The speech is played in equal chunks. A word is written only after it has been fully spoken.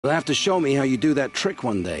You'll have to show me how you do that trick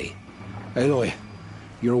one day. Aloy,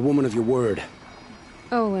 you're a woman of your word.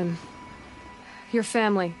 Olin. Your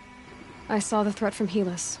family. I saw the threat from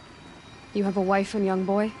Helis. You have a wife and young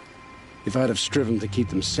boy? If I'd have striven to keep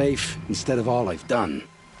them safe, instead of all I've done.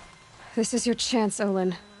 This is your chance,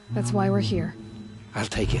 Olin. That's why we're here. I'll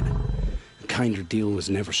take it. A kinder deal was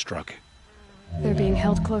never struck. They're being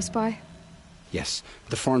held close by? Yes,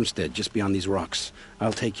 the farmstead just beyond these rocks.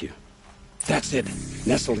 I'll take you. That's it.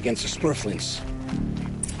 Nestled against the spurflints.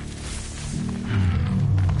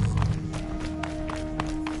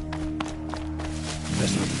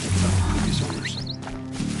 Best not to think about the previous owners.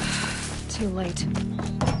 Too late.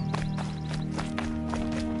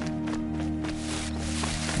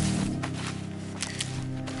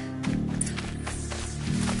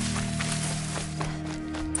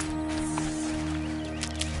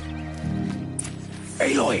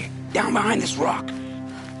 Aloy, down behind this rock.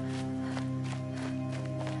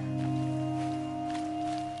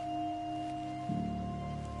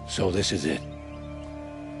 So this is it.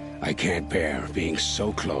 I can't bear being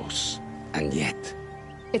so close, and yet...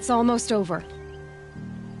 It's almost over.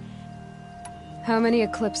 How many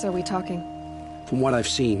Eclipse are we talking? From what I've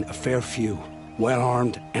seen, a fair few.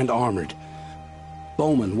 Well-armed and armored.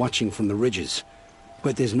 Bowmen watching from the ridges.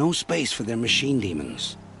 But there's no space for their machine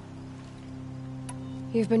demons.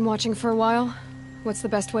 You've been watching for a while? What's the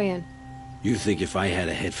best way in? You think if I had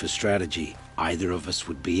a head for strategy, either of us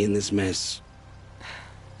would be in this mess?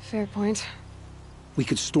 Fair point. We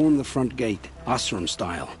could storm the front gate, Osram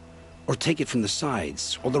style. Or take it from the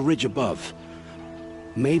sides, or the ridge above.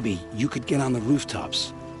 Maybe you could get on the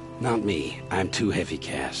rooftops. Not me. I'm too heavy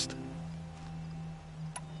cast.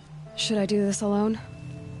 Should I do this alone?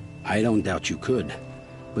 I don't doubt you could.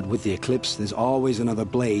 But with the Eclipse, there's always another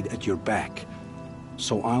blade at your back.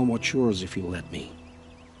 So I'll watch yours if you let me.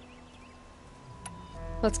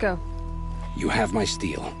 Let's go. You have my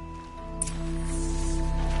steel.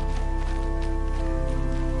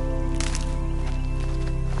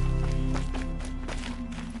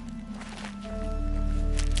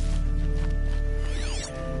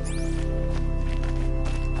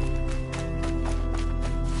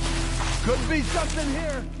 Could be something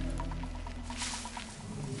here!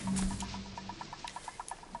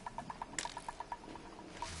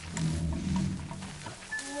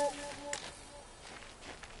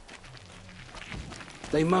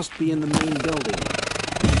 They must be in the main building.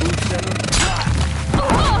 Food center?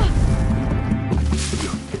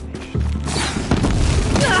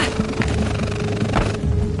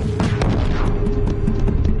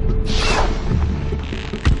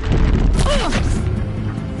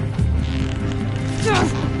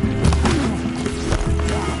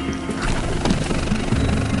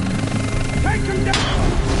 Take him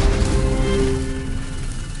down!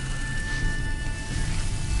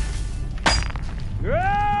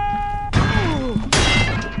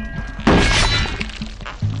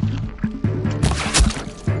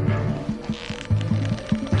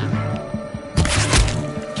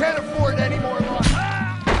 Can't afford any more loss.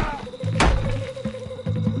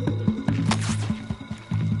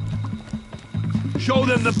 Show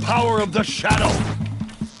them the power of the shadow!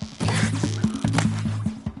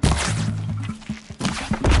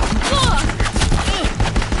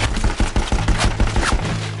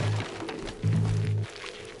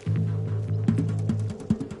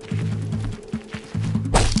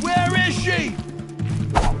 Where is she?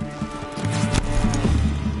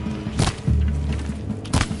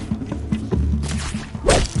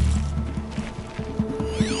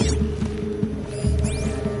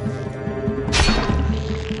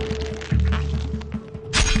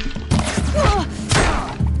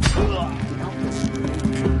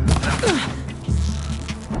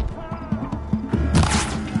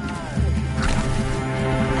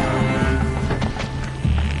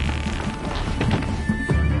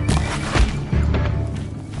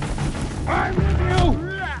 I'm with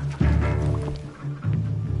you!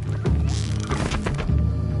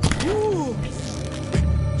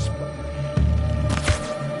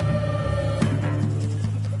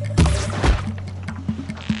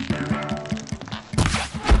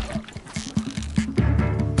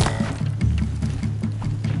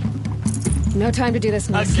 No time to do this,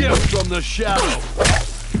 A miss. gift from the shadow!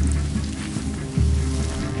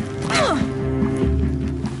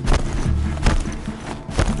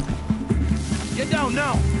 Get down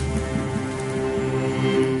now!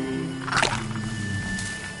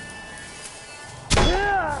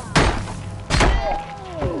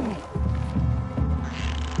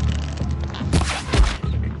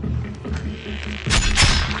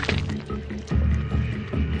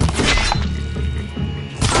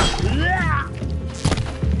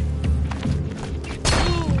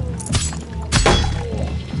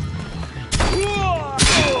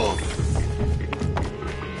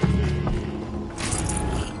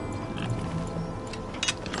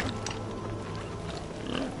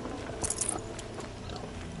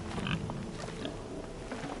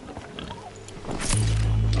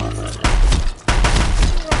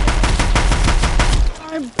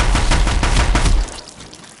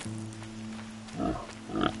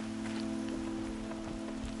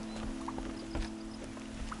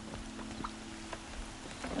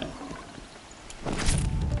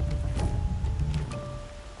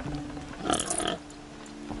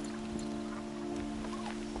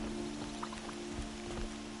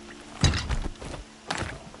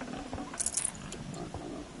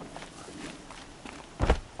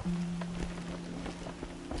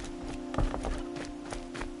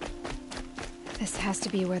 has to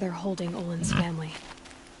be where they're holding Olin's family.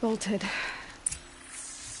 Bolted.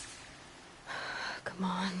 Come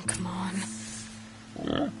on, come on.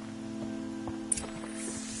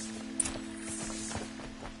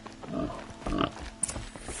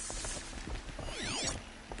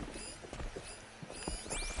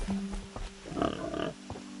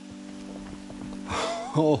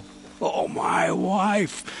 Oh, my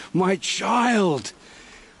wife, my child.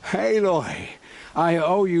 Aloy, I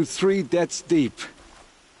owe you 3 debts deep.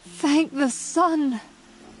 Thank the sun.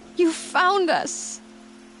 You found us.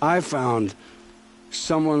 I found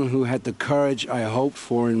someone who had the courage I hoped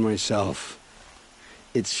for in myself.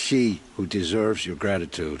 It's she who deserves your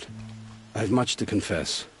gratitude. I've much to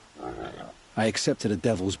confess. I accepted a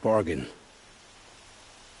devil's bargain,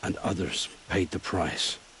 and others paid the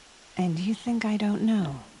price. And you think I don't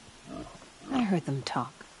know? I heard them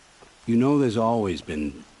talk. You know there's always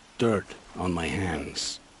been dirt on my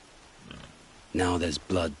hands. Now there's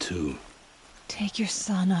blood, too. Take your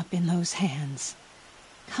son up in those hands.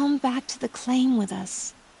 Come back to the claim with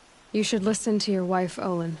us. You should listen to your wife,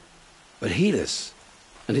 Olin. But Helis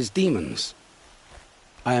and his demons.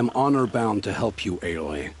 I am honor-bound to help you,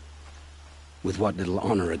 Aloy. With what little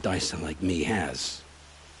honor a Dyson like me has.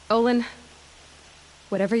 Olin,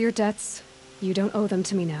 whatever your debts, you don't owe them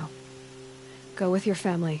to me now. Go with your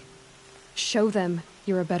family. Show them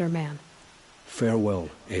you're a better man. Farewell,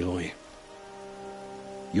 Aloy.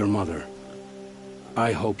 Your mother.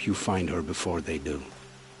 I hope you find her before they do.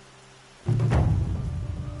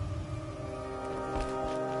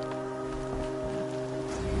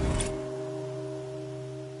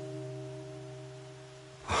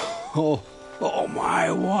 Oh, my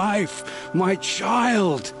wife, my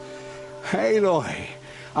child. Aloy,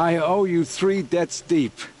 I owe you 3 debts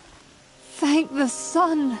deep. Thank the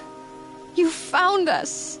sun. You found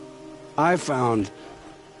us. I found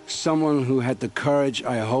someone who had the courage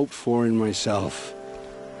I hoped for in myself.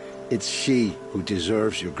 It's she who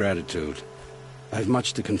deserves your gratitude. I've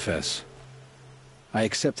much to confess. I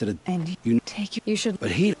accepted it. And you take your... You should...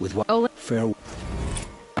 But he with what Olin. farewell.